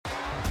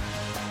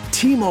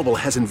T-Mobile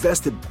has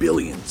invested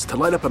billions to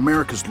light up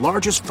America's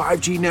largest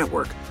 5G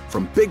network,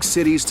 from big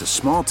cities to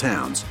small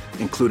towns,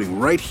 including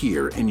right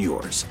here in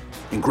yours.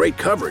 And great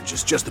coverage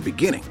is just the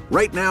beginning.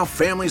 Right now,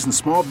 families and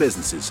small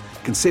businesses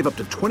can save up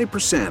to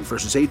 20%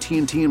 versus AT&T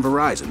and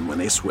Verizon when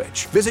they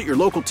switch. Visit your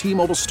local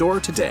T-Mobile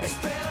store today.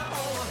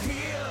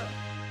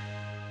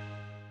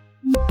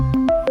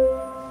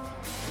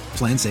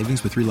 Plan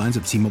savings with 3 lines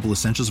of T-Mobile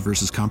Essentials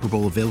versus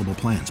comparable available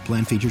plans.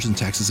 Plan features and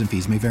taxes and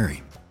fees may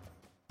vary.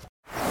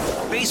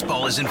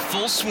 Baseball is in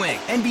full swing.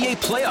 NBA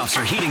playoffs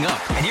are heating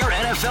up, and your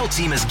NFL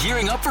team is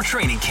gearing up for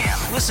training camp.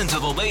 Listen to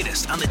the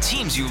latest on the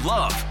teams you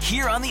love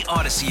here on the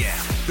Odyssey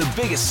app.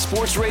 The biggest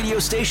sports radio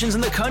stations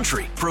in the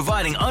country,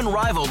 providing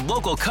unrivaled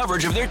local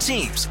coverage of their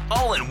teams,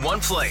 all in one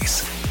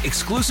place.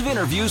 Exclusive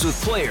interviews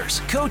with players,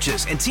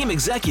 coaches, and team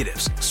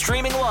executives,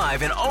 streaming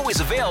live and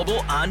always available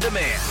on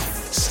demand.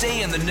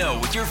 Stay in the know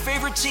with your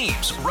favorite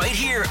teams right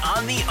here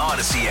on the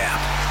Odyssey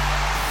app.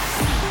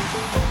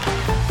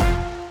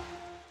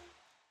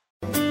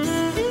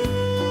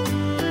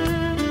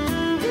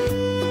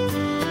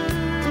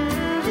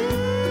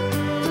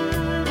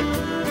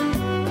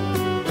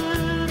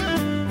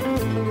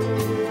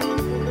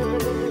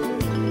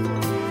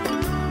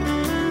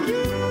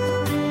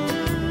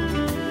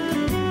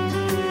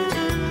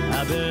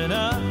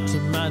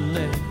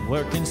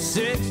 Working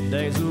 6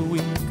 days a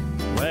week,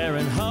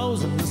 wearing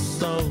holes in the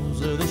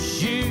soles of the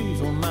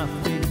shoes on my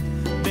feet.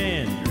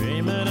 Been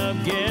dreaming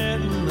of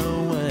getting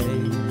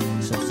away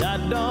since I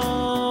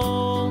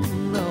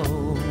don't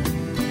know.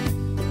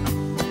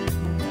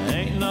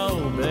 Ain't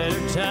no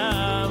better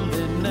time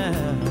than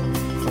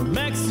now for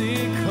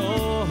Mexico.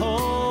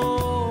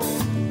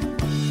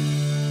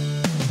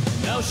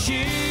 No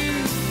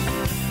shoes,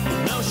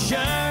 no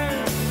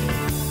shirt,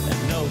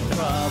 and no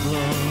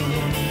problem.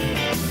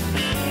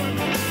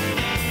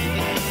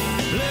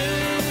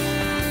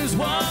 Blues,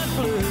 one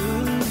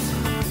blues,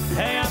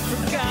 hey, I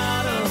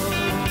forgot 'em.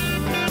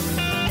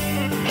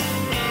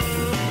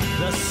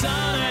 The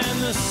sun and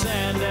the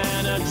sand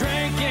and a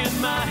drink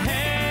in my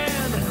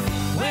hand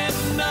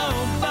with no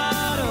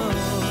bottle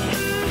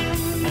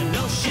and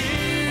no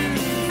shoes,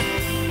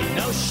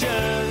 no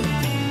shirt,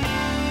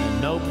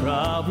 and no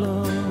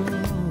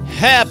problem.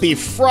 Happy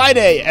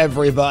Friday,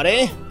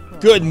 everybody.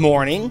 Good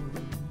morning.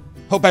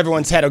 Hope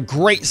everyone's had a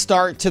great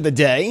start to the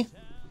day.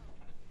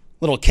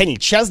 Little Kenny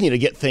Chesney to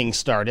get things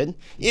started.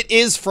 It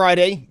is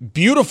Friday.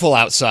 Beautiful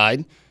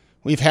outside.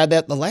 We've had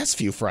that the last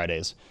few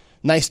Fridays.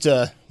 Nice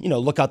to,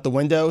 look out the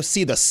window,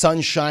 see the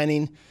sun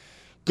shining.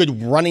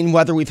 Good running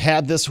weather we've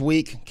had this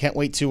week. Can't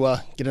wait to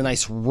get a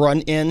nice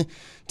run in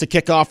to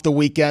kick off the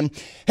weekend.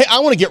 Hey, I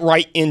want to get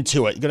right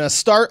into it. Going to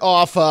start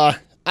off,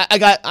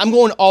 I'm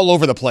going all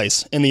over the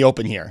place in the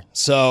open here.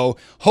 So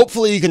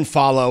hopefully you can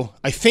follow.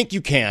 I think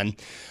you can.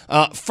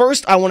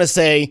 First, I want to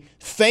say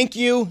thank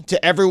you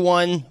to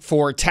everyone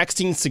for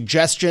texting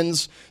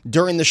suggestions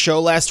during the show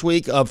last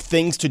week of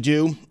things to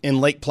do in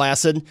Lake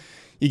Placid.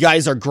 You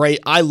guys are great.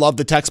 I love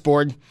the text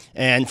board.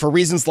 And for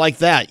reasons like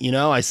that,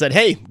 I said,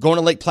 hey, going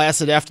to Lake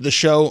Placid after the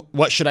show,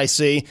 what should I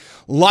see?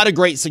 A lot of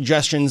great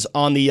suggestions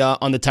on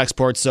the text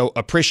board, so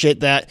appreciate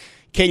that.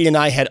 Katie and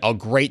I had a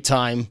great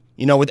time.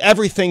 With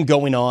everything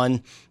going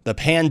on, the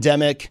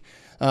pandemic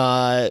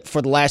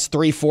for the last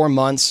 3-4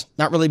 months,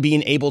 not really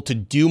being able to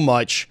do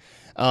much.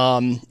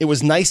 It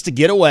was nice to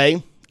get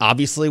away.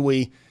 Obviously,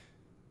 we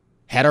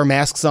had our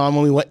masks on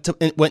when we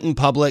went in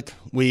public.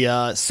 We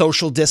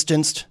social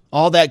distanced,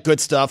 all that good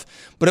stuff.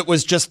 But it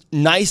was just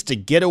nice to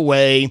get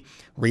away,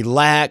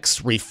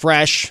 relax,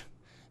 refresh.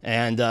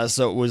 And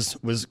so it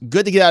was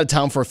good to get out of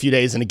town for a few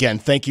days. And again,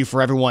 thank you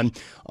for everyone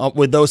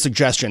with those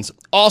suggestions.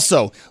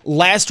 Also,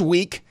 last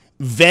week,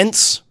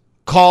 Vince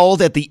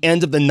called at the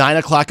end of the 9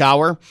 o'clock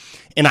hour,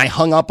 and I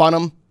hung up on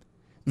him.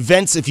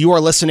 Vince, if you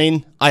are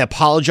listening, I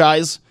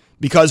apologize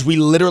because we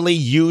literally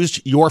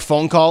used your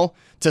phone call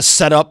to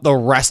set up the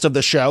rest of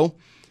the show.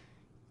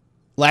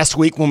 Last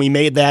week when we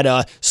made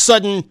that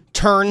sudden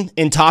turn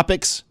in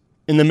topics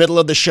in the middle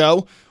of the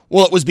show,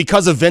 well, it was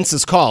because of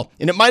Vince's call,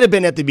 and it might have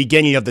been at the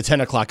beginning of the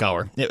 10 o'clock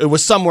hour. It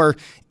was somewhere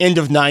end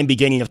of 9,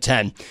 beginning of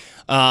 10.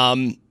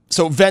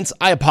 So, Vince,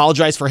 I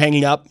apologize for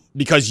hanging up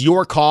because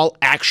your call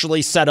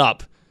actually set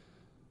up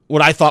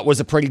what I thought was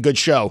a pretty good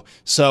show.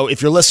 So,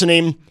 if you're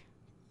listening,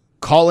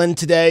 call in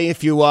today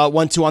if you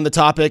want to on the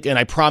topic, and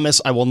I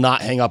promise I will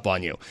not hang up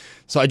on you.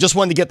 So, I just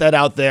wanted to get that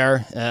out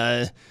there.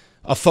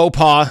 A faux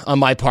pas on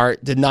my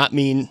part did not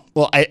mean,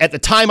 at the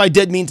time I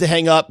did mean to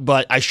hang up,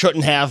 but I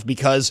shouldn't have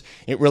because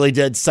it really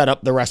did set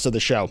up the rest of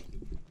the show.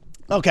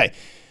 Okay,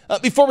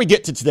 before we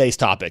get to today's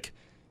topic,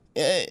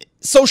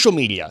 social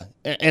media.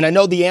 And I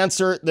know the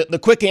answer, the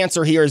quick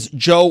answer here is,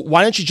 Joe,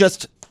 why don't you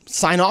just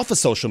sign off of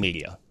social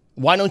media?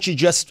 Why don't you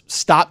just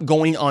stop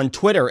going on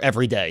Twitter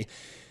every day?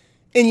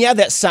 And yeah,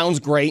 that sounds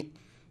great,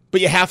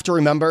 but you have to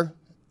remember,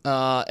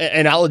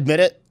 and I'll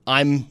admit it,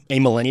 I'm a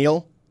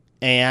millennial,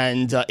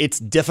 and it's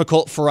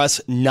difficult for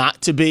us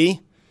not to be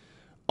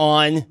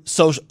on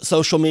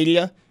social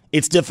media.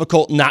 It's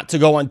difficult not to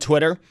go on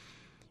Twitter.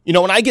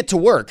 When I get to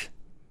work,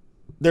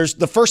 there's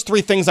the first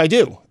three things I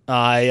do.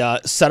 I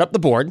set up the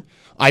board,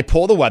 I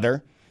pull the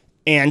weather,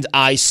 and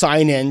I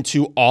sign in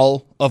to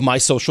all of my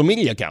social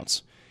media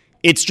accounts.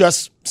 It's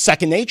just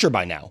second nature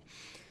by now.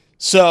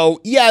 So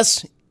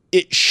yes,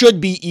 it should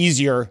be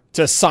easier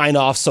to sign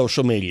off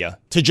social media,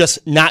 to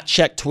just not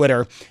check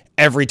Twitter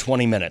every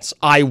 20 minutes.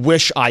 I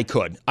wish I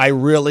could. I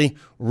really,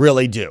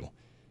 really do.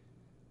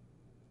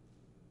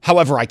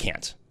 However, I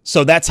can't.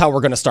 So that's how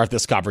we're going to start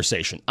this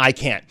conversation. I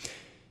can't.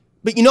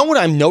 But you know what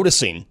I'm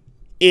noticing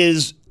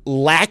is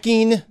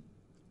lacking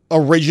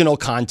original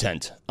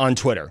content on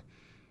Twitter.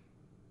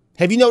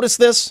 Have you noticed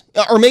this?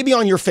 Or maybe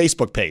on your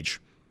Facebook page.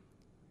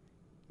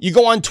 You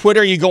go on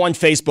Twitter, you go on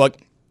Facebook,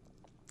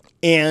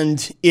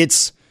 and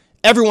it's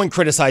everyone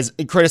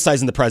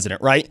criticizing the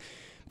president, right?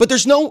 But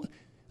there's no,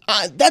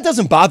 that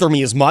doesn't bother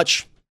me as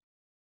much.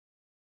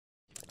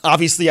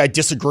 Obviously, I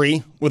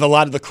disagree with a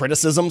lot of the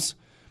criticisms,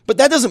 but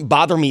that doesn't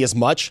bother me as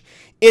much.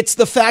 It's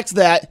the fact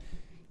that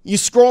you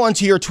scroll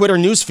onto your Twitter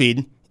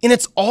newsfeed, and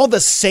it's all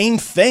the same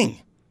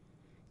thing.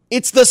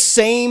 It's the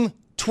same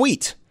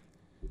tweet.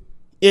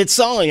 It's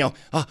all,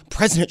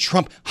 President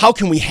Trump, how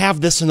can we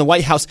have this in the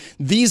White House?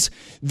 This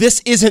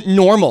isn't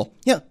normal.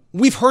 Yeah,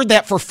 we've heard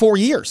that for 4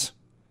 years.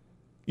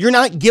 You're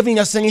not giving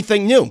us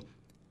anything new.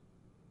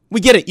 We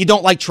get it. You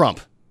don't like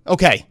Trump.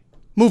 Okay,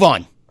 move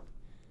on.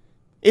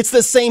 It's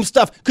the same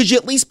stuff. Could you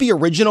at least be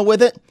original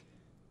with it?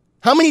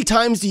 How many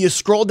times do you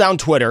scroll down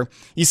Twitter,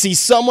 you see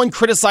someone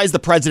criticize the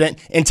president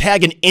and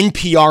tag an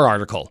NPR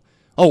article?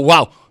 Oh,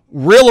 wow,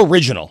 real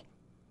original.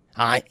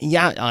 I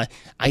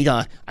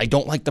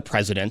don't like the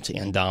president,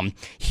 and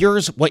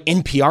here's what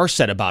NPR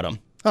said about him.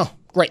 Oh,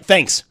 great,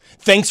 thanks.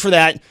 Thanks for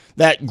that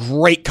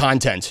great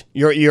content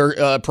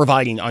you're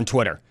providing on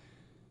Twitter.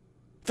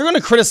 If you're going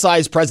to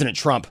criticize President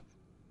Trump,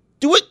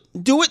 do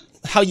it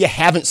how you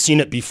haven't seen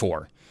it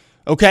before,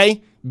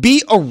 okay?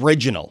 Be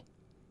original.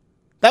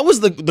 That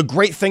was the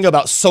great thing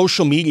about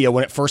social media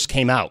when it first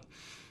came out.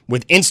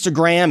 With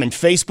Instagram and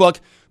Facebook,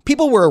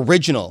 people were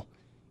original.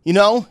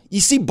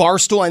 You see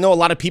Barstool. I know a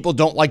lot of people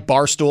don't like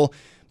Barstool,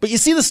 but you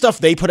see the stuff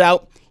they put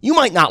out. You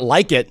might not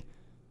like it,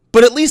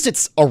 but at least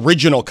it's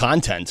original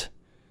content.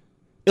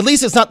 At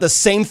least it's not the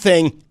same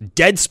thing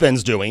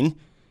Deadspin's doing.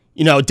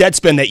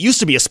 Deadspin, that used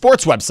to be a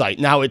sports website.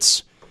 Now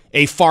it's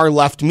a far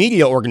left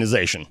media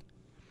organization.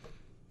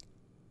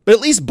 But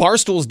at least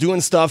Barstool's doing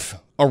stuff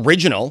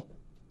original.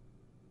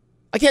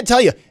 I can't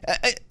tell you.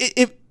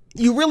 If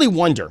you really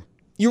wonder,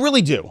 you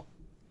really do.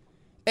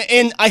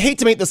 And I hate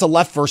to make this a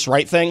left versus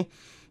right thing,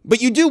 but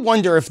you do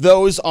wonder if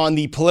those on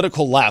the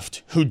political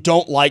left who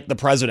don't like the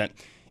president,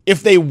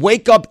 if they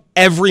wake up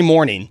every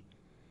morning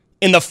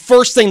and the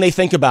first thing they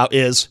think about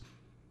is,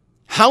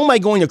 how am I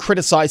going to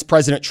criticize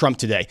President Trump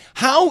today?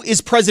 How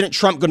is President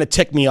Trump going to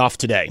tick me off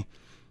today?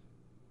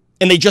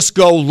 And they just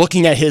go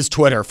looking at his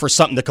Twitter for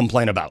something to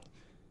complain about.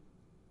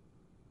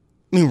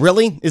 I mean,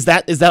 really? Is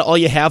that all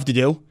you have to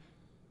do?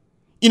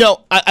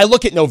 I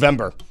look at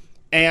November,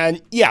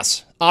 and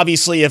yes,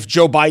 obviously, if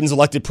Joe Biden's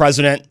elected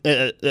president,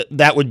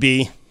 that would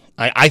be,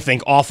 I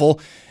think, awful,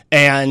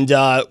 and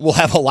we'll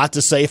have a lot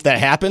to say if that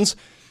happens.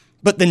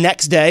 But the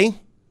next day,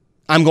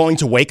 I'm going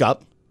to wake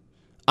up,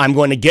 I'm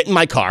going to get in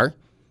my car,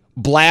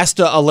 blast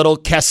a little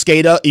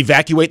Cascada,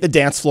 evacuate the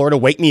dance floor to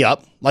wake me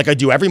up, like I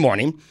do every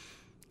morning,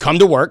 come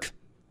to work,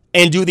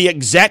 and do the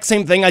exact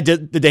same thing I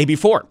did the day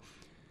before.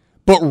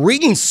 But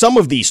reading some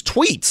of these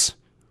tweets,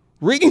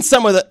 reading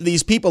some of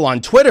these people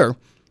on Twitter,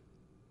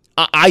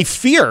 I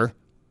fear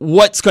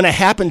what's going to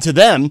happen to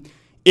them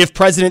if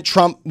President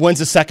Trump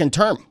wins a second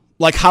term,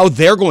 like how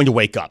they're going to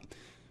wake up,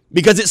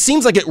 because it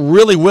seems like it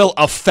really will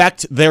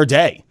affect their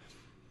day.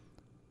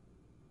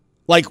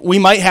 Like, we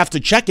might have to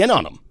check in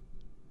on them.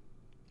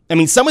 I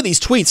mean, some of these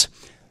tweets,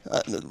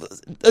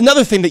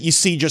 another thing that you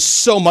see just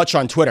so much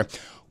on Twitter,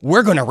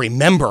 we're going to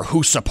remember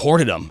who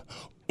supported him.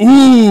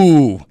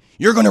 Ooh,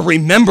 you're going to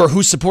remember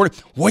who supported.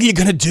 What are you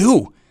going to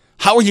do?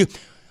 How are you?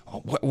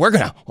 We're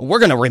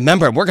gonna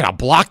remember. We're gonna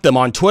block them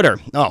on Twitter.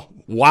 Oh,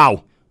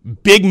 wow,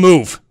 big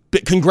move.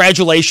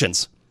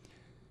 Congratulations.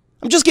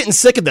 I'm just getting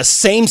sick of the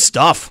same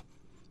stuff.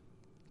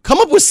 Come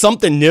up with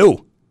something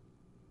new.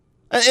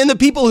 And the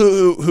people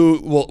who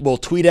will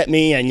tweet at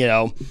me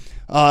and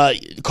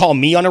call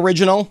me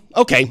unoriginal.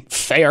 Okay,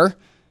 fair.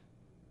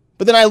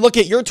 But then I look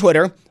at your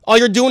Twitter. All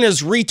you're doing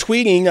is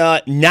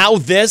retweeting Now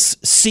This,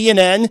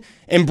 CNN,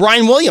 and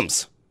Brian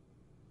Williams.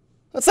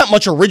 That's not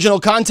much original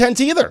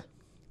content either.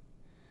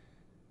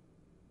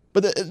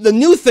 But the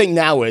new thing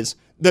now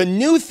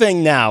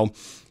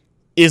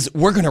is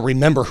we're going to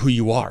remember who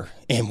you are.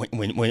 And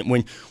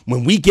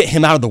when we get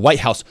him out of the White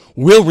House,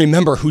 we'll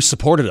remember who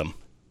supported him.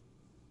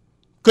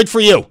 Good for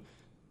you.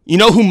 You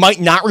know who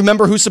might not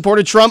remember who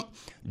supported Trump?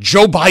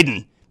 Joe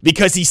Biden,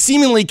 because he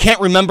seemingly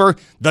can't remember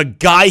the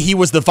guy he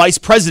was the vice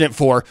president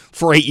for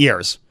 8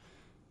 years.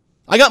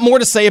 I got more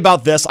to say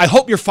about this. I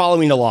hope you're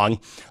following along.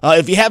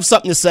 If you have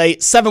something to say,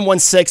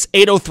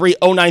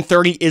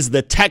 716-803-0930 is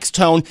the text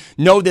tone.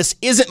 No, this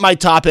isn't my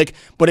topic,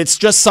 but it's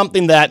just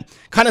something that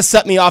kind of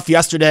set me off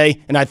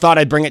yesterday, and I thought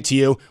I'd bring it to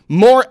you.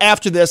 More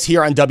after this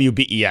here on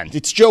WBEN.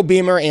 It's Joe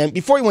Beamer, and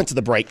before we went to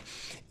the break,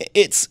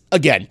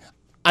 again,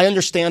 I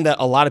understand that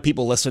a lot of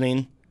people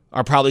listening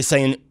are probably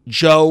saying,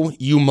 Joe,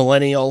 you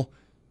millennial,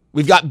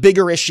 we've got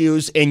bigger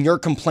issues, and you're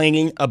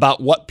complaining about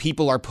what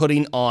people are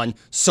putting on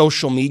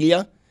social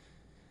media.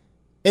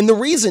 And the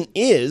reason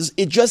is,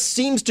 it just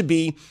seems to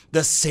be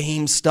the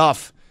same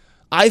stuff.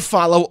 I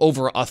follow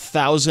over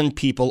 1,000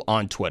 people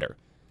on Twitter.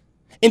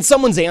 And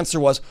someone's answer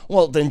was,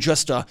 well, then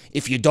just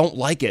if you don't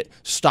like it,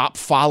 stop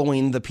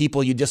following the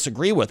people you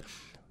disagree with.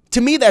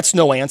 To me, that's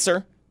no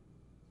answer,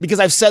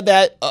 because I've said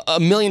that a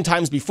million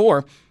times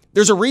before.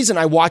 There's a reason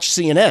I watch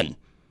CNN.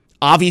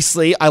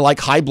 Obviously, I like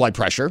high blood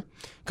pressure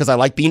because I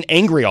like being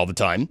angry all the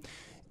time.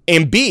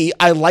 And B,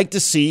 I like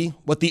to see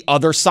what the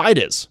other side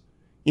is.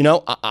 You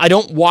know, I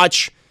don't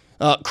watch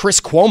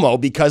Chris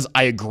Cuomo because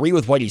I agree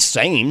with what he's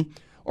saying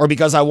or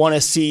because I want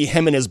to see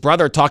him and his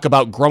brother talk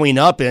about growing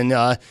up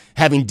and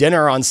having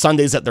dinner on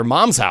Sundays at their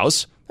mom's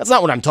house. That's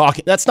not what I'm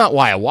talking. That's not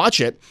why I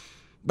watch it.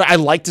 But I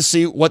like to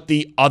see what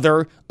the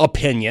other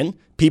opinion,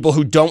 people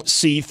who don't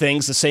see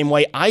things the same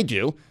way I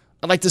do,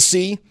 I'd like to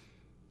see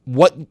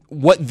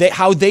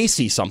how they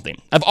see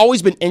something. I've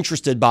always been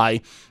interested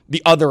by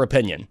the other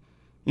opinion.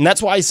 And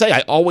that's why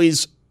I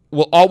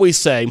will always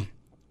say,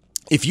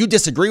 if you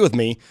disagree with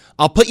me,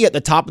 I'll put you at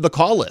the top of the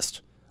call list.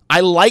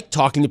 I like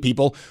talking to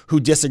people who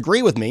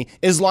disagree with me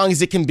as long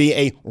as it can be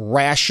a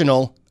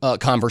rational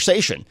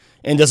conversation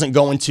and doesn't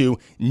go into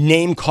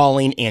name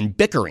calling and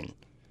bickering.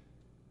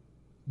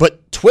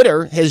 But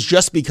Twitter has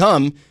just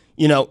become,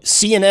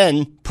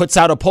 CNN puts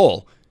out a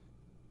poll,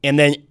 and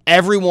then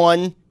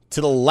everyone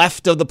to the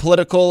left of the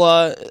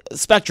political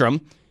spectrum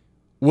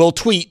will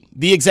tweet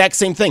the exact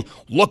same thing.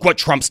 Look what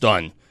Trump's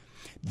done.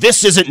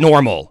 This isn't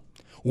normal.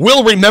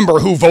 We'll remember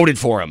who voted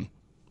for him.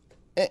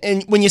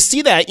 And when you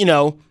see that,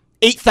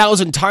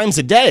 8,000 times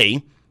a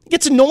day, it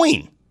gets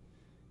annoying.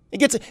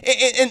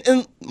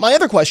 And my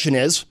other question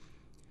is,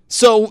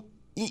 so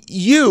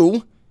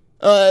you,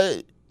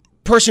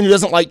 person who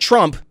doesn't like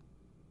Trump,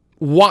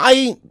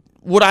 why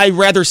would I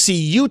rather see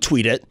you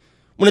tweet it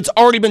when it's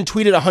already been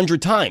tweeted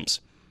 100 times?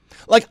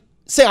 Like,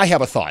 say I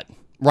have a thought,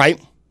 right?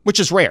 Which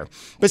is rare.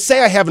 But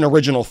say I have an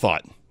original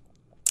thought.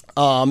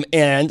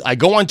 And I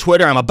go on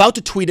Twitter, I'm about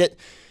to tweet it,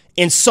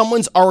 and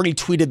someone's already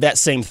tweeted that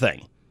same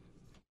thing.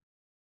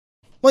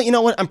 Well, you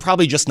know what? I'm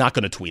probably just not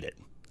going to tweet it.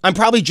 I'm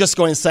probably just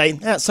going to say,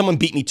 someone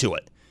beat me to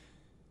it.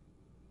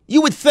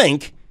 You would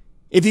think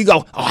if you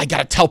go, I got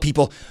to tell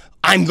people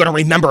I'm going to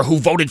remember who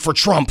voted for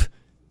Trump.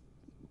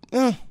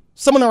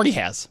 Someone already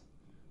has.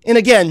 And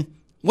again,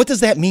 what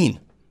does that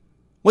mean?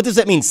 What does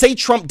that mean? Say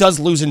Trump does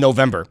lose in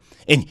November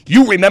and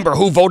you remember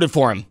who voted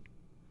for him.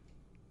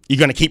 You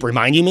going to keep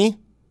reminding me?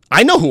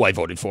 I know who I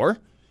voted for.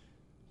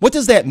 What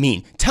does that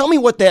mean? Tell me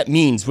what that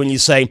means when you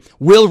say,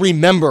 we'll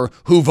remember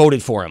who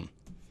voted for him.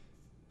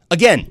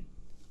 Again,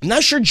 I'm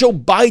not sure Joe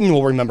Biden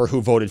will remember who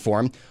voted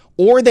for him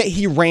or that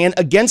he ran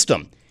against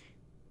him.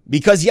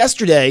 Because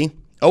yesterday,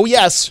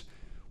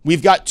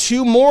 we've got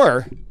two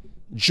more.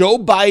 Joe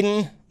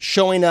Biden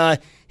showing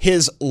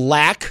his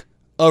lack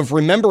of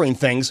remembering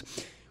things.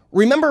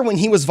 Remember when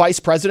he was vice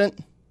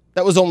president?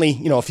 That was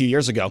only, a few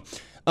years ago.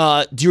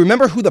 Do you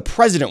remember who the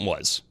president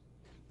was?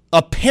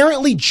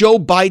 Apparently, Joe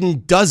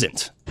Biden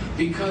doesn't.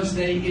 Because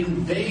they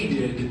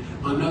invaded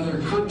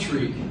another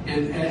country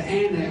and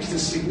annexed a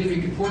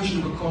significant portion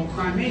of it called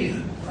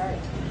Crimea. Right.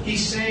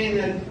 He's saying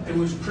that it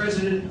was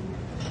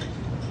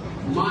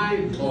my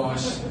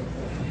boss,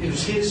 it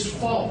was his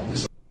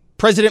fault.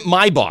 President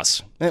my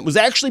boss. And it was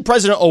actually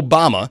President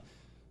Obama.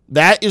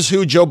 That is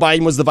who Joe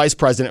Biden was the vice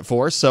president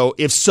for. So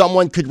if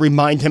someone could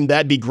remind him,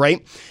 that'd be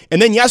great.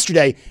 And then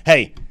yesterday,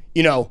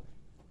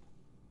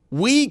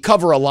 we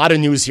cover a lot of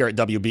news here at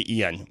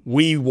WBEN.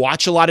 We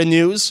watch a lot of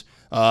news.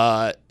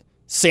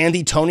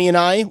 Sandy, Tony, and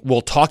I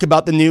will talk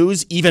about the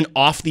news even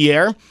off the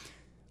air.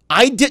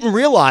 I didn't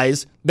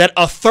realize that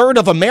 1/3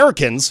 of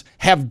Americans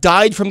have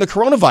died from the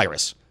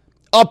coronavirus.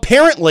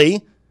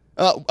 Apparently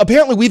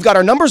we've got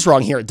our numbers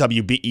wrong here at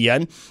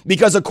WBEN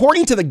because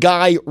according to the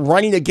guy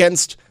running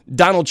against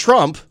Donald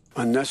Trump,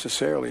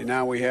 unnecessarily,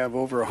 now we have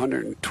over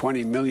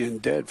 120 million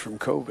dead from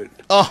COVID.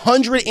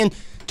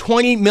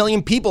 120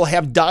 million people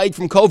have died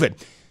from COVID.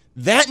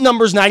 That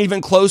number's not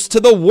even close to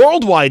the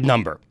worldwide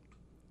number.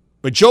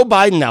 But Joe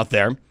Biden out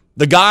there,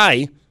 the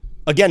guy,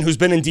 again, who's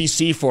been in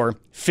D.C. for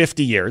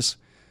 50 years,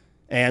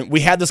 and we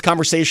had this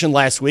conversation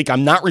last week.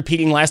 I'm not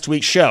repeating last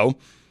week's show,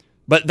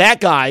 but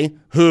that guy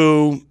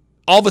who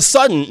all of a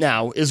sudden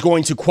now is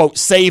going to, quote,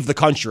 save the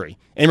country.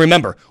 And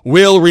remember,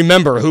 we'll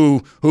remember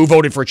who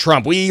voted for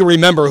Trump. We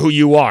remember who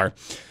you are.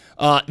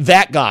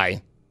 That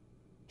guy,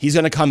 he's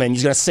going to come in.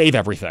 He's going to save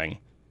everything.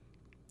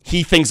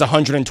 He thinks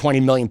 120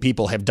 million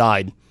people have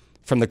died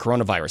from the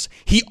coronavirus.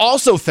 He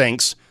also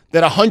thinks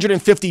that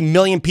 150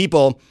 million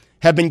people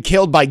have been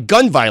killed by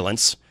gun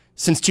violence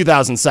since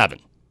 2007.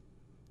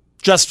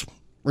 Just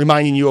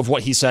reminding you of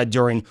what he said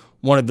during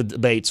one of the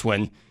debates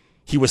when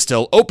he was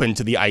still open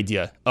to the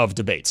idea of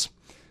debates.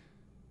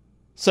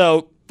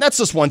 So that's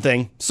just one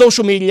thing.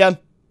 Social media,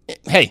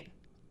 hey,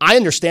 I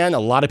understand a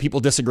lot of people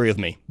disagree with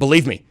me.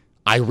 Believe me,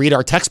 I read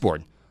our text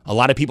board. A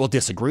lot of people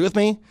disagree with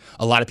me.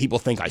 A lot of people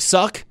think I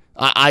suck.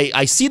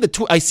 I see the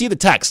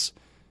texts.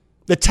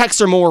 The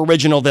texts are more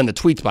original than the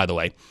tweets, by the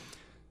way.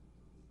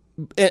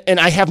 And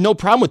I have no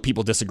problem with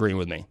people disagreeing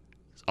with me.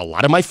 A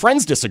lot of my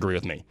friends disagree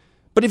with me.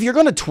 But if you're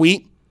going to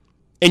tweet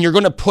and you're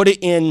going to put it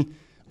in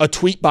a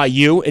tweet by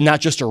you and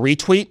not just a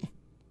retweet,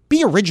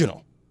 be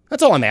original.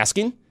 That's all I'm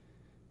asking.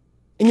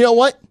 And you know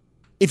what?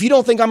 If you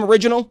don't think I'm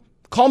original,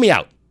 call me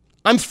out.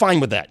 I'm fine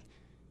with that.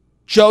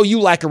 Joe, you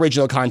lack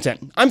original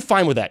content. I'm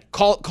fine with that.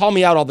 Call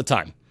me out all the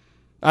time.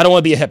 I don't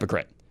want to be a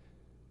hypocrite.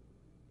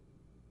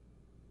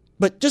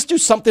 But just do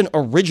something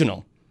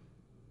original.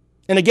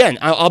 And again,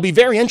 I'll be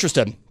very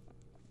interested.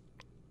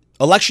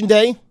 Election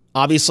day,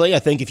 obviously, I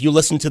think if you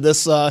listen to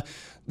this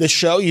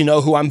show, you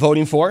know who I'm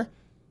voting for.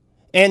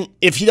 And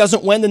if he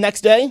doesn't win the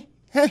next day,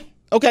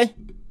 okay.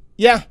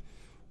 Yeah,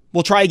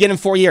 we'll try again in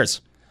 4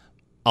 years.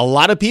 A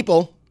lot of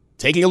people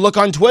taking a look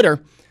on Twitter,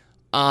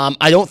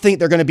 I don't think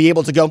they're going to be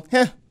able to go,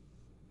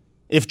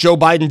 if Joe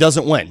Biden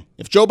doesn't win.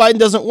 If Joe Biden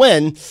doesn't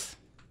win,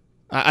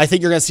 I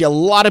think you're going to see a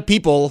lot of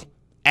people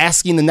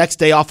asking the next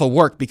day off of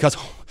work because,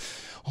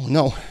 oh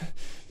no,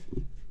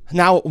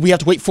 now we have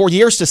to wait 4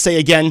 years to say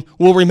again,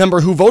 we'll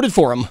remember who voted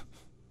for him.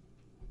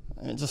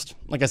 Just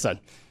like I said,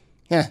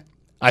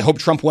 I hope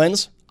Trump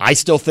wins. I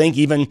still think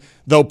even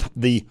though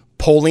the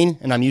polling,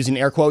 and I'm using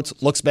air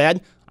quotes, looks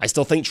bad, I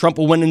still think Trump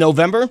will win in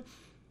November.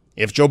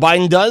 If Joe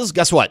Biden does,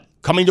 guess what?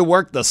 Coming to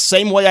work the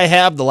same way I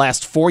have the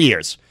last 4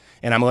 years.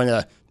 And I'm going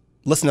to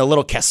listen to a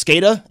little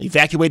Cascada,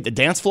 evacuate the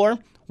dance floor,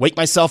 wake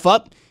myself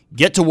up,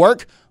 get to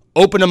work,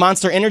 open a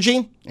Monster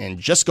Energy, and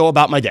just go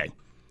about my day.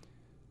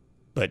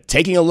 But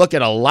taking a look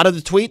at a lot of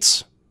the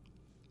tweets,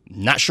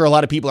 not sure a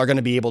lot of people are going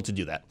to be able to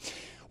do that.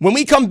 When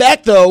we come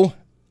back, though,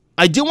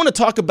 I do want to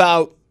talk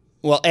about,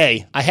 well,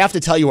 I have to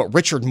tell you what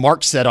Richard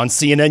Marx said on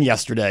CNN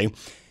yesterday.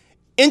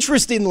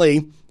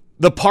 Interestingly,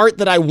 the part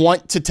that I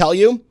want to tell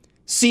you,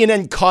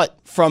 CNN cut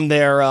from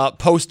their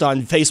post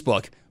on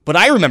Facebook. But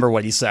I remember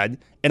what he said,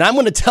 and I'm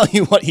going to tell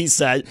you what he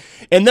said,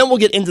 and then we'll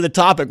get into the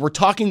topic. We're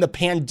talking the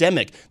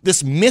pandemic,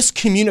 this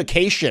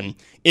miscommunication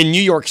in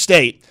New York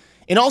State.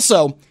 And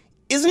also,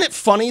 isn't it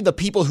funny the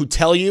people who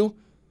tell you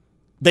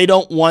they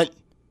don't want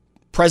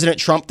President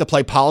Trump to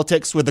play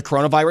politics with the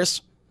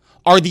coronavirus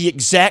are the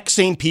exact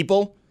same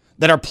people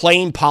that are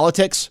playing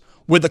politics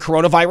with the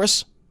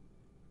coronavirus?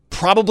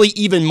 Probably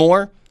even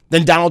more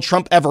than Donald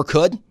Trump ever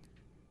could.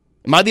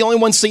 Am I the only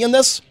one seeing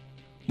this?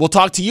 We'll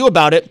talk to you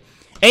about it.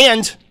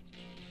 And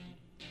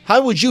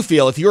how would you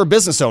feel if you were a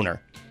business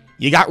owner?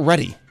 You got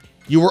ready.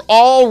 You were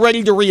all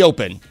ready to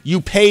reopen.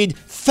 You paid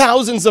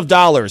thousands of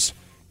dollars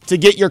to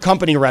get your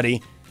company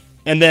ready.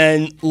 And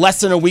then less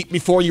than a week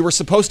before you were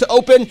supposed to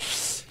open,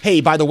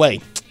 hey, by the way,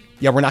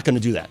 we're not going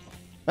to do that.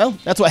 Well,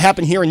 that's what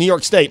happened here in New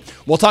York State.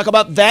 We'll talk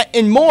about that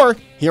and more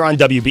here on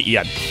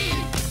WBEN.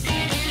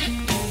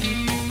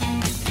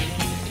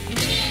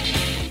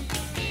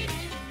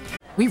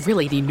 We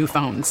really need new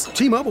phones.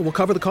 T-Mobile will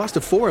cover the cost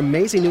of 4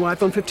 amazing new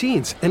iPhone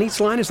 15s, and each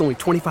line is only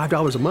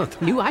 $25 a month.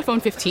 New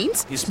iPhone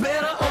 15s? It's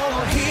better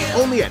over here.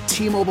 Only at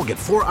T-Mobile, get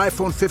 4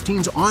 iPhone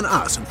 15s on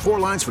us and 4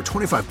 lines for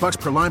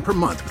 $25 per line per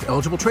month with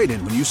eligible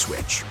trade-in when you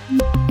switch.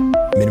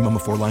 Minimum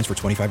of 4 lines for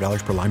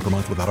 $25 per line per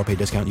month with autopay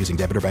discount using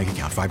debit or bank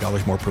account.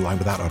 $5 more per line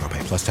without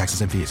autopay, plus taxes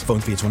and fees. Phone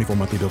fee at 24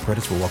 monthly bill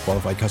credits for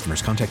well-qualified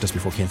customers. Contact us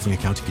before canceling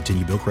account to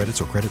continue bill credits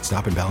or credit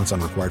stop and balance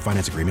on required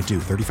finance agreement due.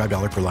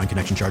 $35 per line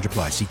connection charge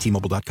applies. See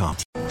T-Mobile.com.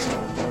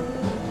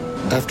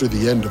 After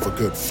the end of a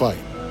good fight,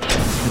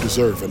 you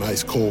deserve an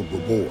ice-cold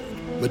reward.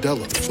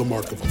 Modelo is the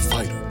mark of a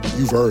fighter.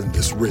 You've earned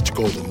this rich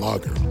golden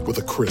lager with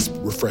a crisp,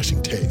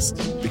 refreshing taste.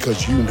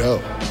 Because you know,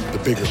 the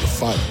bigger the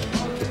fight,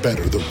 the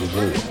better the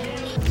reward.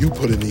 You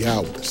put in the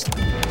hours,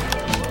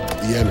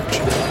 the energy,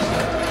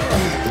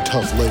 the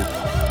tough labor.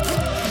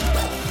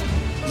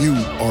 You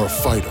are a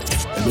fighter,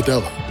 and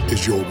Modelo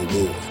is your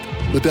reward.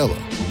 Modelo,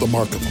 the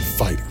mark of a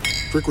fighter.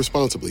 Drink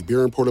responsibly.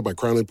 Beer imported by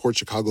Crown Imports,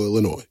 Chicago,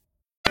 Illinois.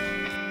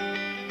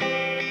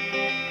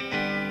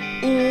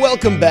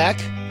 Welcome back.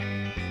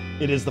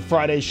 It is the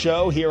Friday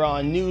show here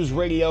on News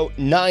Radio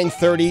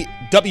 930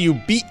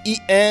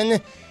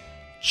 WBEN.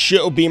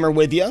 Joe Beamer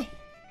with you.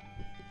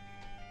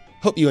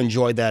 Hope you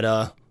enjoyed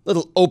that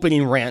little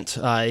opening rant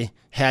I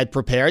had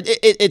prepared.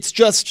 It's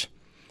just,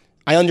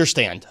 I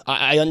understand.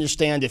 I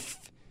understand if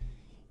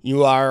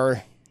you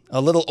are a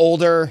little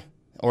older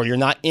or you're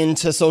not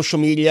into social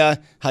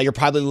media, how you're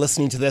probably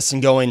listening to this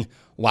and going,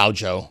 wow,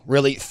 Joe,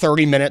 really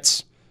 30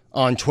 minutes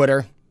on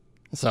Twitter?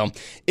 So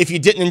if you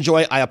didn't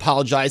enjoy it, I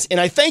apologize. And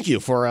I thank you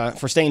for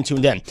staying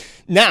tuned in.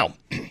 Now,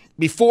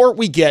 before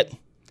we get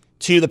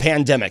to the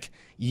pandemic,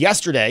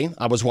 yesterday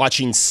I was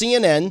watching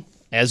CNN.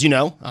 As you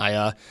know,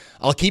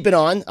 I'll keep it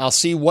on. I'll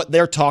see what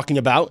they're talking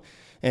about.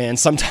 And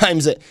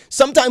sometimes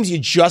you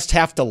just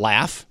have to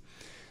laugh.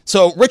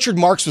 So Richard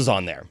Marx was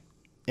on there.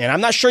 And I'm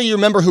not sure you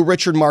remember who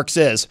Richard Marx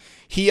is.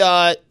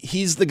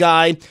 He's the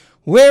guy,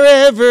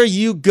 wherever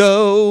you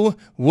go,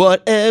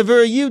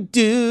 whatever you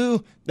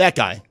do. That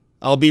guy.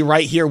 I'll be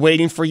right here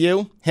waiting for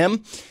you.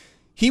 Him.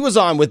 He was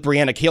on with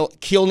Brianna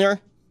Keelner,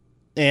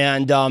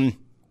 and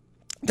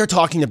they're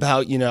talking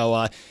about,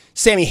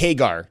 Sammy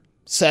Hagar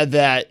said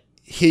that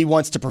he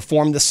wants to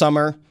perform this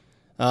summer,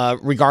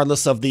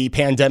 regardless of the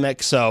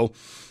pandemic. So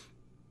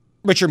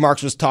Richard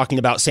Marx was talking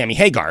about Sammy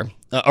Hagar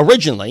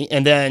originally,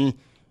 and then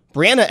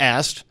Brianna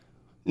asked,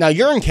 now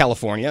you're in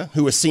California,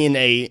 who is seeing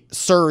a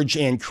surge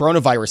in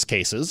coronavirus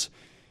cases.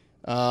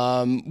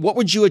 What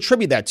would you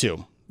attribute that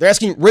to? They're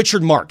asking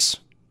Richard Marx,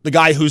 the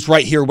guy who's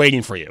right here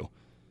waiting for you,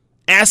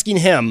 asking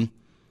him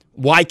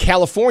why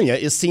California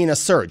is seeing a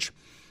surge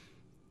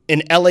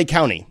in LA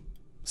County.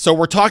 So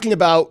we're talking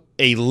about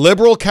a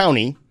liberal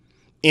county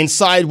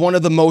inside one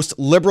of the most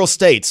liberal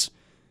states.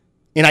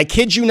 And I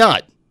kid you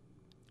not,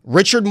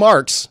 Richard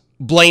Marx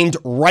blamed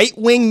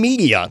right-wing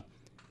media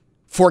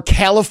for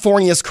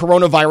California's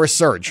coronavirus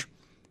surge.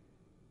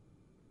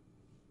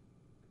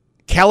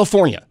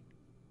 California,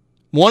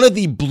 one of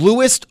the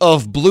bluest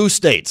of blue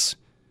states.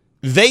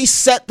 They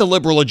set the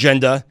liberal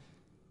agenda.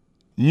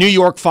 New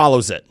York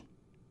follows it.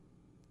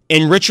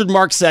 And Richard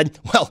Marx said,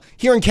 well,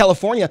 here in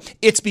California,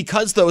 it's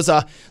because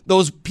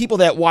those people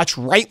that watch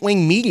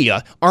right-wing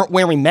media aren't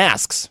wearing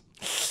masks.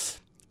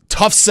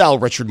 Tough sell,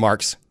 Richard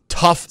Marx.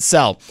 Tough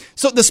sell.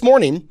 So this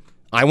morning,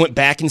 I went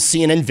back in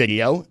CNN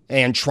video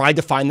and tried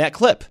to find that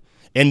clip.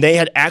 And they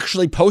had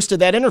actually posted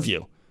that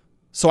interview.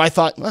 So I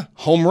thought,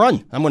 home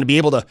run. I'm going to be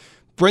able to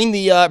bring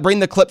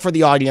the clip for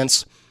the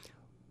audience.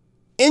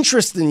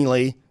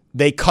 Interestingly,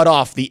 they cut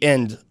off the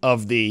end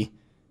of the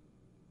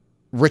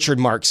Richard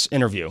Marx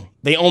interview.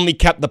 They only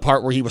kept the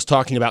part where he was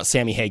talking about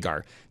Sammy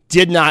Hagar.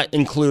 Did not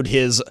include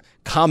his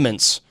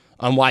comments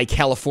on why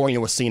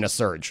California was seeing a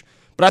surge.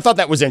 But I thought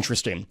that was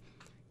interesting.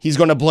 He's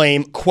going to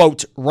blame,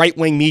 quote,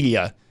 right-wing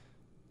media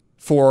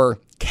for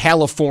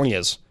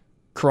California's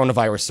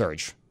coronavirus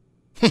surge.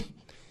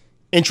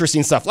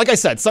 Interesting stuff. Like I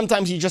said,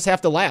 sometimes you just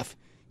have to laugh.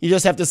 You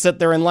just have to sit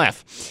there and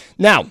laugh.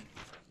 Now,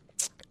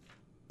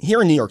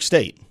 here in New York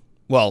State,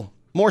 well,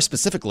 more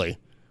specifically,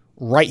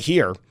 right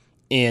here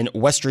in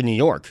Western New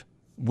York,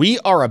 we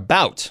are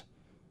about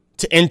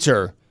to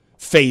enter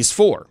Phase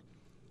 4.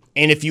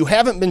 And if you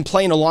haven't been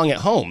playing along at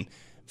home,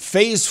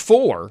 Phase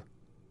 4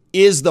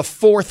 is the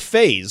fourth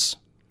phase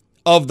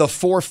of the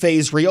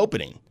four-phase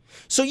reopening.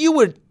 So you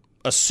would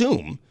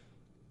assume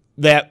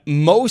that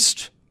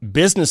most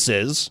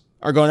businesses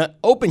are going to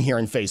open here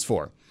in Phase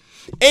 4.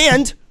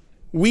 And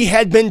we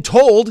had been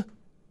told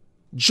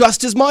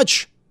just as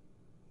much.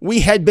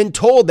 We had been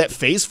told that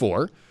Phase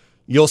 4,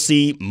 you'll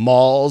see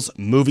malls,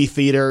 movie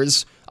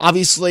theaters,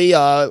 obviously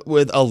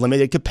with a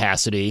limited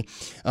capacity,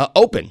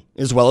 open,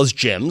 as well as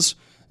gyms.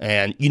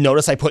 And you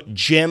notice I put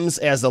gyms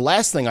as the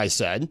last thing I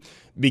said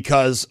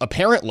because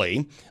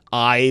apparently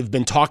I've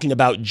been talking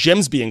about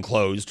gyms being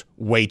closed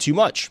way too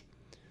much.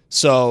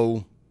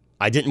 So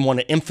I didn't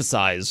want to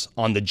emphasize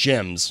on the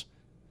gyms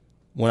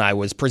when I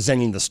was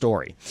presenting the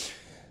story.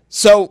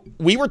 So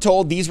we were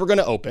told these were going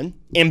to open,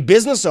 and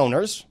business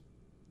owners,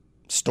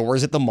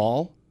 stores at the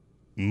mall,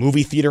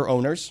 movie theater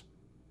owners,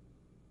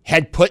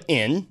 had put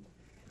in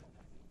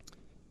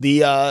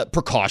the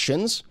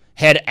precautions,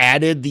 had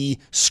added the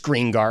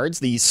screen guards,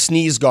 the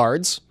sneeze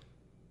guards,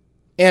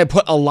 and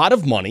put a lot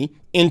of money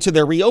into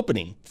their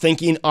reopening,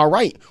 thinking, all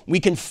right, we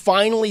can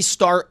finally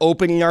start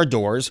opening our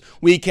doors.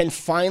 We can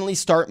finally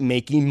start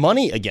making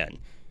money again.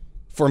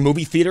 For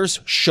movie theaters,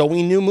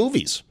 showing new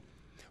movies.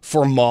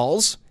 For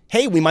malls,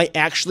 hey, we might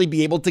actually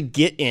be able to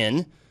get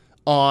in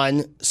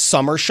on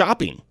summer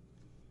shopping.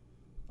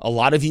 A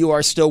lot of you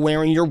are still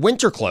wearing your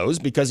winter clothes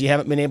because you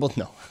haven't been able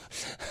to.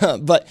 No.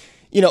 But,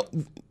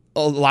 a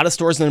lot of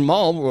stores in the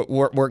mall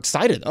were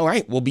excited. All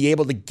right, we'll be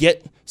able to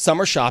get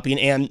summer shopping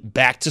and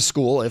back to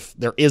school, if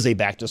there is a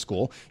back to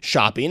school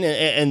shopping.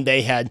 And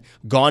they had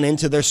gone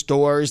into their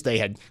stores. They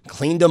had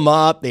cleaned them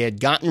up. They had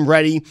gotten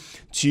ready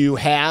to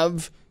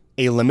have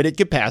a limited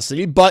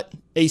capacity, but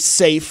a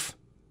safe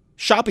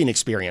shopping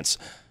experience.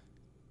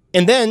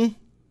 And then,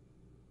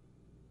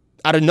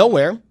 out of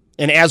nowhere,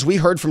 and as we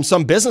heard from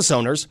some business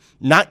owners,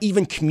 not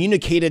even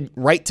communicated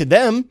right to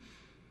them,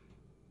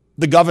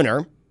 the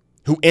governor,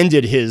 who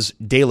ended his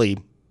daily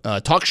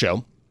talk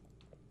show,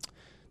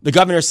 the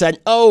governor said,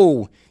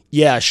 oh,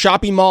 yeah,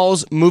 shopping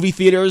malls, movie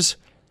theaters,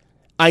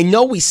 I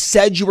know we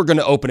said you were going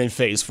to open in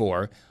Phase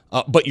 4,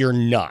 but you're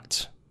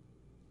not.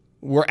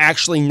 We're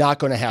actually not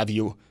going to have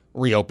you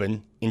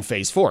reopen in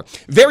Phase 4.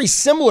 Very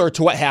similar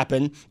to what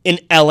happened in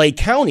LA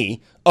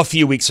County a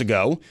few weeks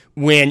ago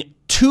when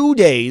 2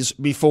 days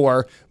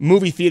before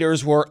movie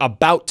theaters were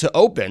about to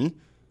open,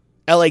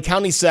 LA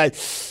County said,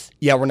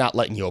 yeah, we're not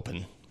letting you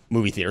open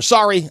movie theaters.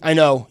 Sorry, I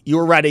know, you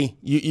were ready.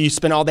 You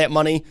spent all that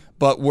money,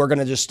 but we're going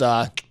to just,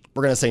 we're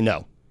going to say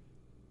no.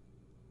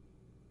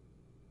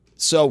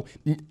 So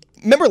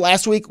remember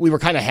last week we were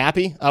kind of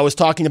happy? I was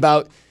talking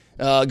about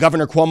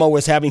Governor Cuomo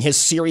was having his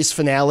series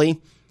finale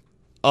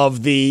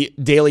of the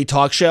daily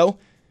talk show.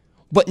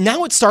 But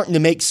now it's starting to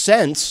make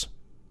sense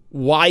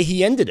why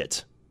he ended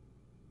it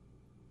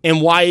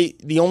and why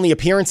the only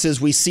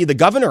appearances we see the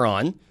governor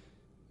on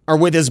are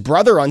with his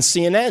brother on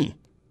CNN.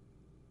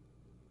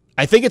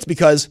 I think it's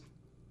because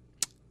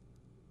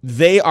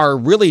they are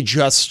really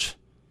just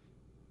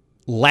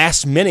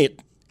last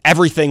minute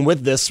everything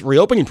with this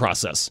reopening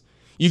process.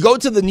 You go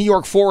to the New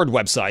York Forward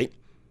website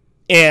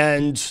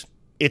and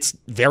it's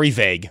very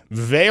vague,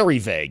 very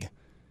vague.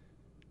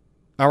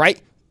 All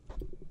right.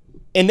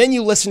 And then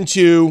you listen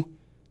to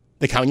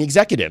the county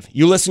executive.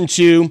 You listen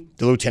to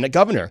the lieutenant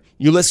governor.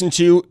 You listen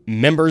to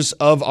members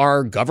of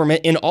our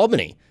government in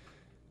Albany.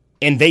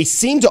 And they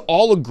seem to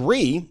all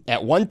agree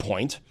at one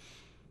point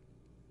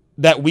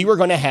that we were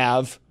going to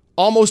have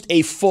almost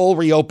a full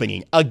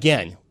reopening.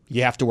 Again,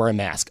 you have to wear a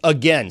mask.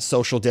 Again,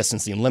 social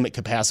distancing, limit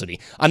capacity.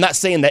 I'm not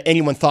saying that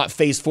anyone thought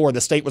phase 4,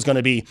 the state was going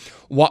to be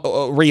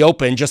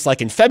reopened just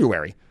like in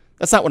February.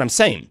 That's not what I'm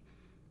saying.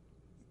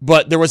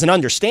 But there was an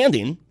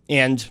understanding,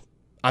 and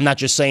I'm not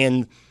just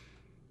saying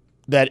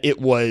that it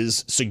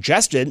was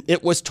suggested,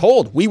 it was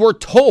told. We were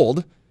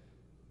told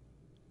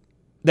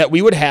that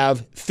we would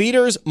have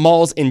theaters,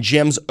 malls, and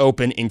gyms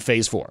open in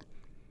phase 4.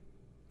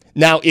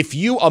 Now, if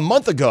you a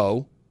month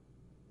ago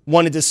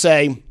wanted to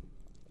say,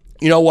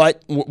 you know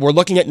what, we're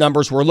looking at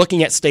numbers, we're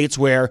looking at states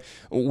where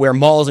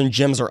malls and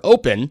gyms are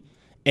open,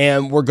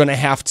 and we're going to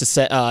have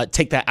to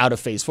take that out of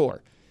phase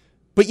 4.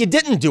 But you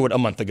didn't do it a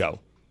month ago.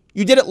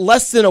 You did it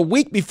less than a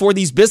week before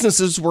these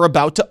businesses were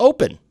about to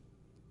open.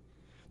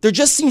 There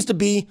just seems to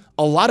be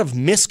a lot of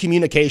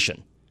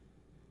miscommunication.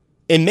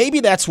 And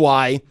maybe that's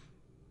why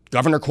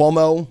Governor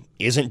Cuomo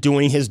isn't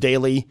doing his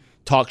daily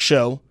talk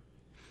show.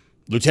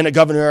 Lieutenant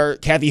Governor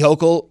Kathy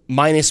Hochul,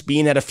 minus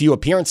being at a few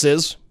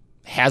appearances,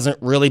 hasn't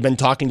really been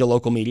talking to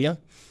local media.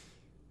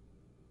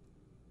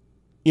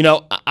 You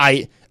know,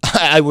 I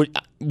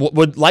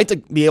would like to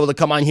be able to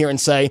come on here and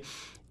say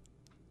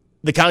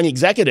the county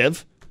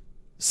executive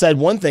said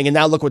one thing and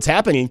now look what's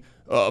happening.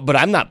 But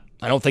I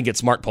don't think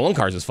it's Mark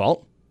Poloncarz'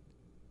 fault,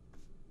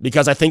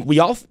 because I think we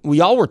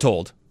all were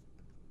told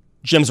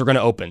gyms were going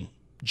to open.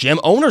 Gym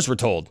owners were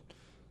told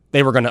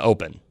they were going to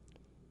open.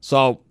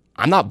 So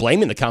I'm not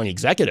blaming the county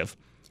executive,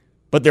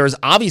 but there is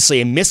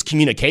obviously a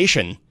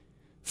miscommunication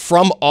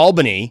from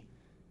Albany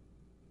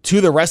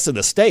to the rest of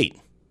the state.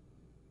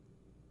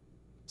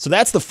 So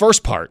that's the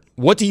first part.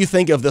 What do you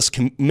think of this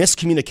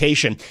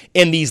miscommunication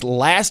and these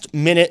last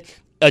minute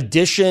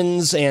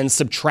additions and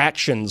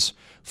subtractions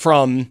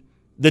from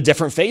the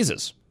different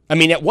phases? I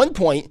mean, at one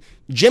point,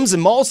 gyms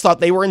and malls thought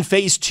they were in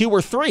phase 2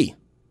 or 3.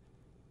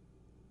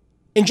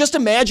 And just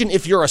imagine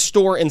if you're a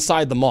store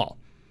inside the mall.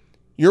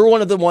 You're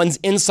one of the ones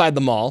inside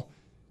the mall,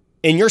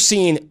 and you're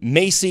seeing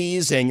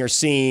Macy's and you're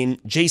seeing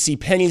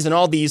JCPenney's and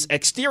all these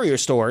exterior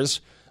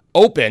stores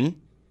open,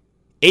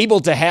 able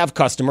to have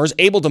customers,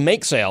 able to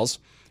make sales.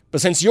 But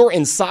since you're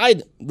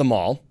inside the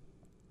mall,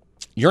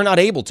 you're not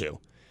able to.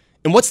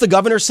 And what's the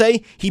governor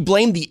say? He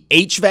blamed the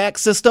HVAC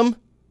system.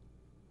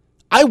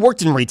 I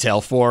worked in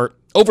retail for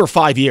over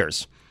 5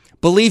 years.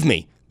 Believe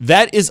me,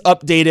 that is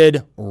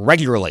updated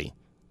regularly.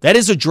 That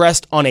is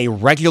addressed on a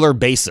regular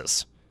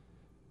basis.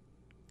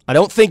 I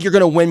don't think you're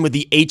going to win with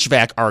the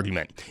HVAC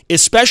argument,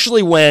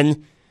 especially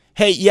when,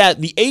 hey, yeah,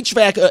 the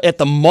HVAC at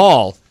the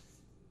mall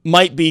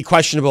might be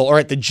questionable, or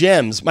at the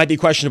gyms might be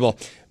questionable.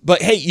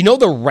 But hey, you know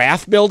the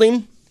Rath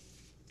building,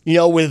 you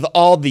know, with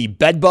all the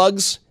bed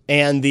bugs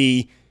and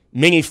the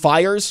mini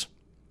fires?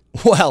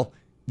 Well,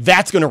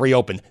 that's going to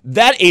reopen.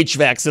 That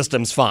HVAC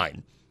system's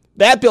fine.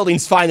 That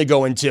building's fine to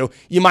go into.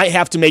 You might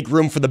have to make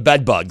room for the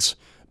bed bugs.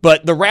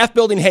 But the Rath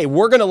building, hey,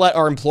 we're going to let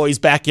our employees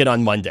back in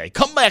on Monday.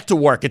 Come back to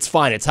work. It's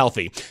fine. It's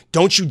healthy.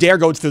 Don't you dare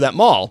go through that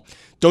mall.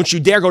 Don't you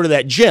dare go to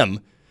that gym.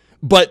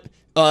 But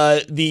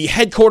the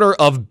headquarter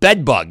of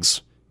bed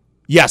bugs,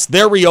 yes,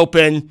 they're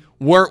reopened.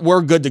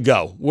 We're good to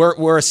go.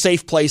 We're a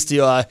safe place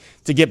to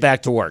get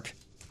back to work.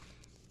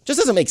 Just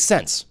doesn't make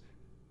sense.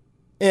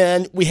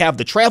 And we have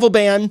the travel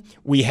ban.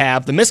 We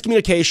have the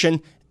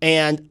miscommunication.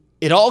 And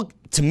it all,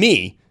 to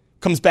me,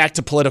 comes back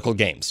to political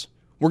games.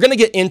 We're going to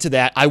get into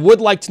that. I would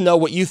like to know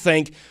what you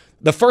think.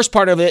 The first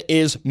part of it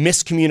is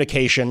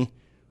miscommunication.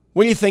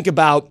 What do you think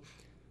about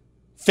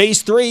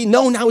phase 3?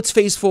 No, now it's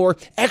phase 4.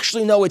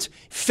 Actually, no, it's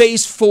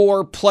phase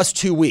 4 plus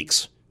 2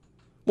 weeks.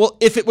 Well,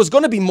 if it was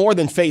going to be more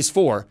than phase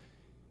 4,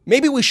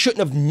 maybe we shouldn't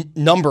have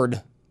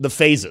numbered the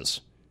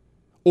phases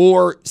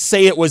or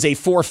say it was a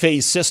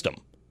 4-phase system.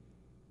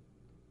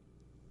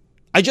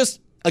 I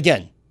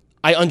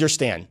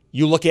understand.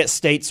 You look at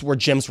states where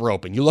gyms were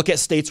open. You look at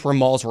states where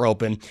malls were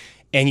open,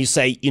 and you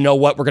say, you know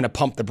what, we're going to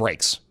pump the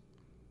brakes.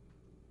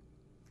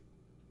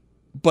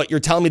 But you're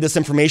telling me this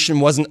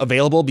information wasn't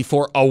available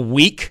before a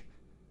week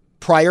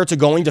prior to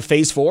going to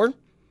phase 4?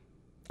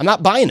 I'm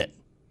not buying it.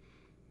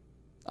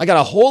 I got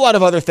a whole lot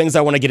of other things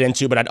I want to get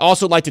into, but I'd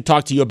also like to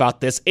talk to you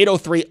about this.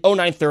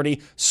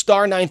 803-0930,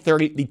 star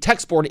 930. The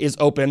text board is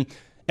open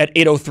at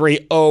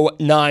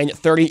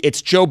 803-0930.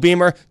 It's Joe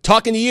Beamer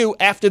talking to you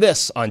after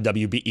this on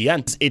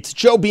WBEN. It's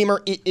Joe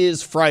Beamer. It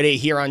is Friday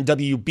here on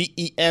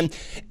WBEN.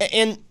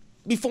 And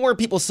before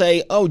people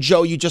say, oh,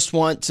 Joe, you just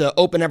want to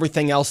open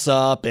everything else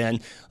up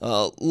and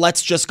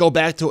let's just go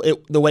back to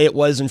it the way it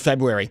was in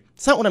February.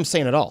 It's not what I'm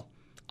saying at all.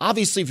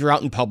 Obviously, if you're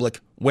out in public,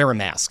 wear a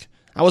mask.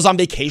 I was on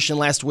vacation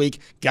last week.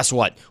 Guess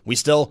what? We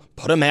still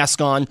put a mask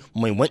on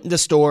when we went into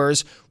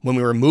stores, when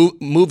we were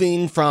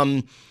moving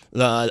from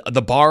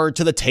the bar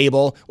to the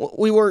table.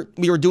 We were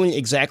doing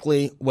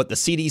exactly what the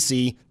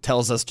CDC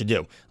tells us to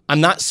do. I'm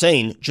not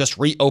saying just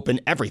reopen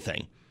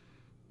everything,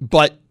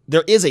 but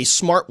there is a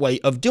smart way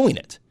of doing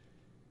it.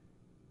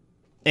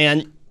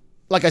 And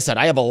like I said,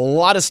 I have a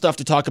lot of stuff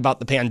to talk about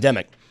the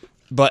pandemic,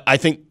 but I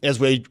think as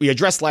we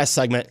addressed last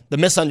segment, the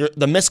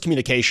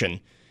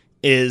miscommunication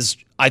is,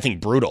 I think,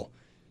 brutal.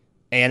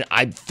 And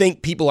I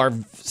think people are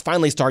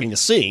finally starting to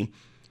see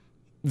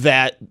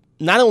that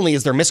not only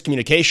is there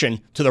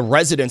miscommunication to the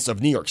residents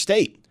of New York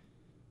State,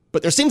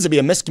 but there seems to be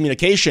a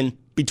miscommunication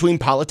between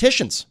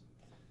politicians.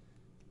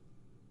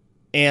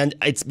 And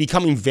it's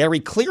becoming very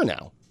clear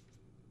now.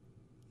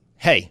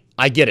 Hey,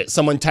 I get it.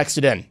 Someone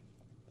texted in.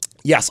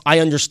 Yes, I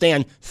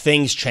understand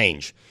things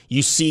change.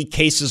 You see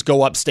cases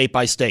go up state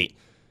by state.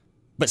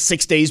 But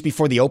 6 days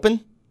before the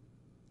open?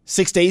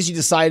 6 days you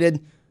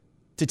decided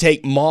to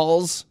take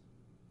malls,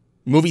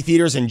 movie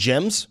theaters, and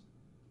gyms?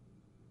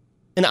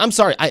 And I'm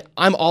sorry,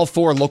 I'm all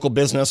for local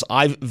business.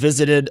 I've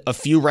visited a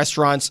few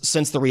restaurants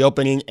since the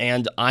reopening,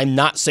 and I'm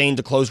not saying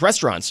to close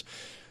restaurants.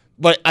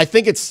 But I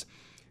think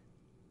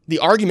the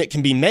argument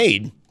can be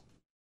made.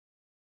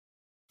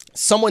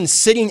 Someone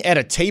sitting at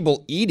a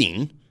table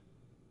eating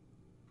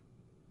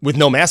with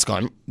no mask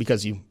on,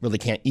 because you really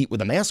can't eat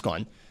with a mask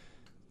on.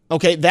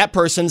 Okay, that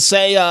person,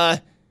 say,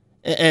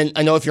 and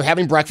I know if you're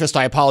having breakfast,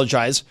 I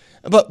apologize,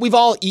 but we've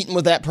all eaten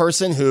with that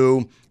person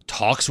who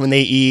talks when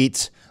they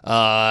eat,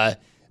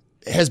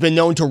 has been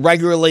known to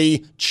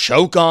regularly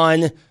choke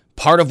on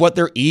part of what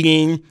they're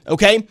eating,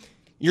 okay?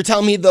 You're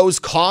telling me those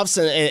coughs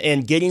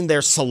and getting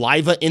their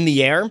saliva in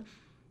the air,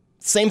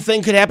 same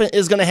thing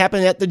is going to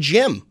happen at the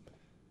gym.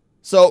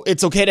 So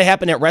it's okay to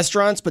happen at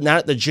restaurants, but not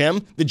at the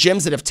gym. The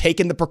gyms that have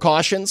taken the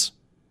precautions,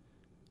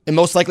 and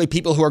most likely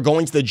people who are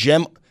going to the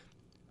gym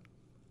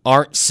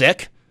aren't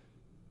sick,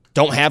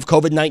 don't have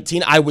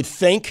COVID-19. I would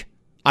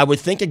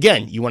think,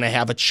 again, you want to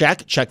have a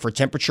check for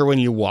temperature when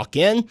you walk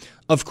in.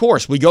 Of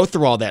course, we go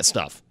through all that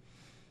stuff.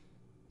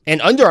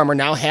 And Under Armour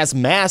now has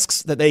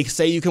masks that they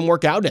say you can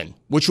work out in,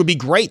 which would be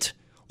great.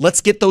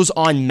 Let's get those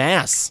en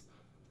masse.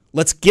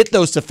 Let's get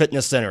those to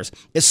fitness centers,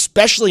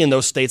 especially in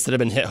those states that have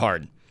been hit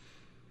hard.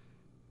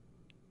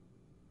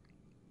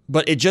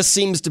 But it just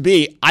seems to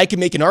be, I can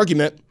make an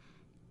argument.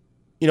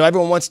 You know,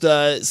 everyone wants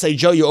to say,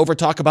 Joe, you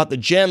over-talk about the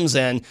gyms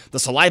and the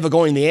saliva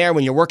going in the air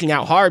when you're working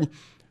out hard.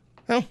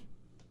 Well,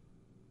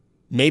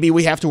 maybe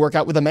we have to work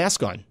out with a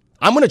mask on.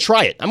 I'm going to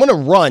try it. I'm going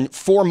to run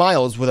 4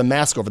 miles with a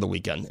mask over the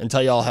weekend and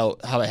tell you all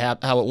how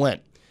it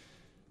went.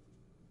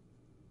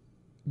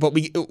 But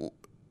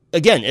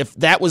again, if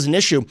that was an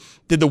issue,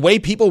 did the way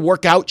people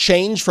work out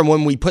change from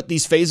when we put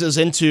these phases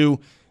into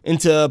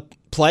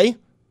play?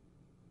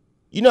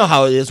 You know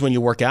how it is when you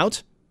work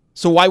out.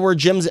 So why were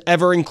gyms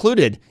ever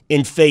included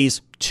in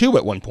phase 2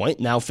 at one point?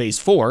 Now phase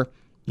 4,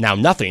 now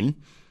nothing.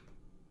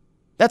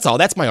 That's all.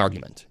 That's my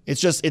argument.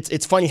 It's just,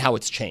 it's funny how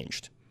it's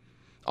changed.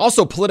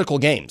 Also, political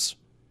games.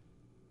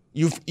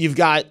 You've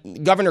got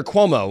Governor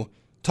Cuomo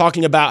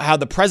talking about how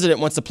the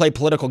president wants to play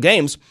political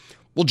games.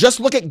 Well,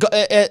 just look at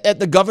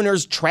the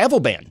governor's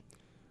travel ban.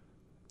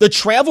 The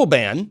travel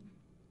ban,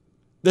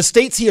 the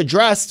states he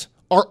addressed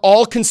are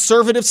all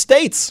conservative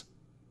states.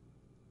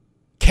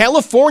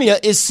 California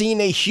is seeing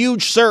a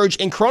huge surge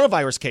in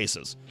coronavirus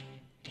cases.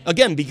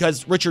 Again,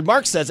 because Richard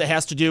Marx says it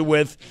has to do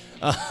with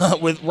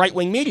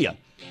right-wing media.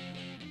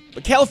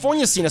 But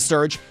California's seen a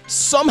surge.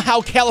 Somehow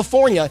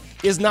California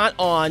is not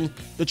on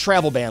the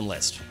travel ban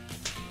list.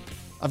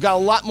 I've got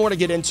a lot more to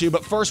get into,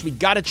 but first we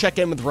got to check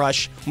in with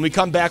Rush. When we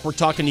come back, we're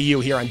talking to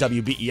you here on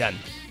WBEN.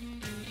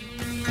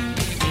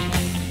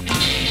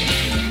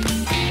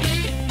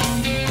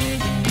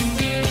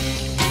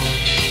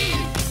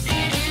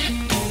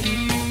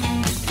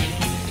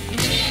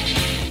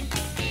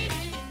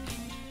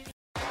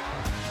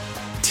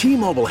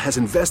 T-Mobile has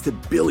invested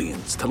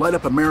billions to light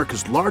up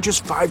America's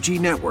largest 5G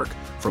network,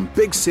 from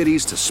big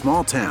cities to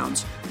small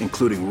towns,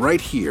 including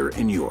right here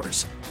in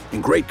yours.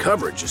 And great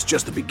coverage is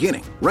just the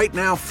beginning. Right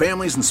now,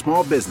 families and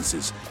small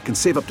businesses can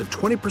save up to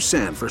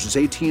 20% versus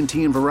AT&T and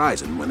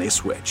Verizon when they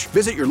switch.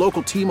 Visit your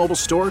local T-Mobile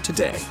store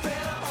today.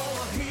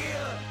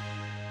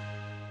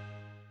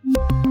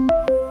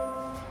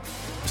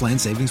 Plan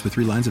savings with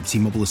 3 lines of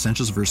T-Mobile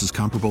Essentials versus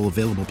comparable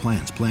available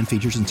plans. Plan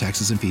features and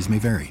taxes and fees may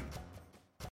vary.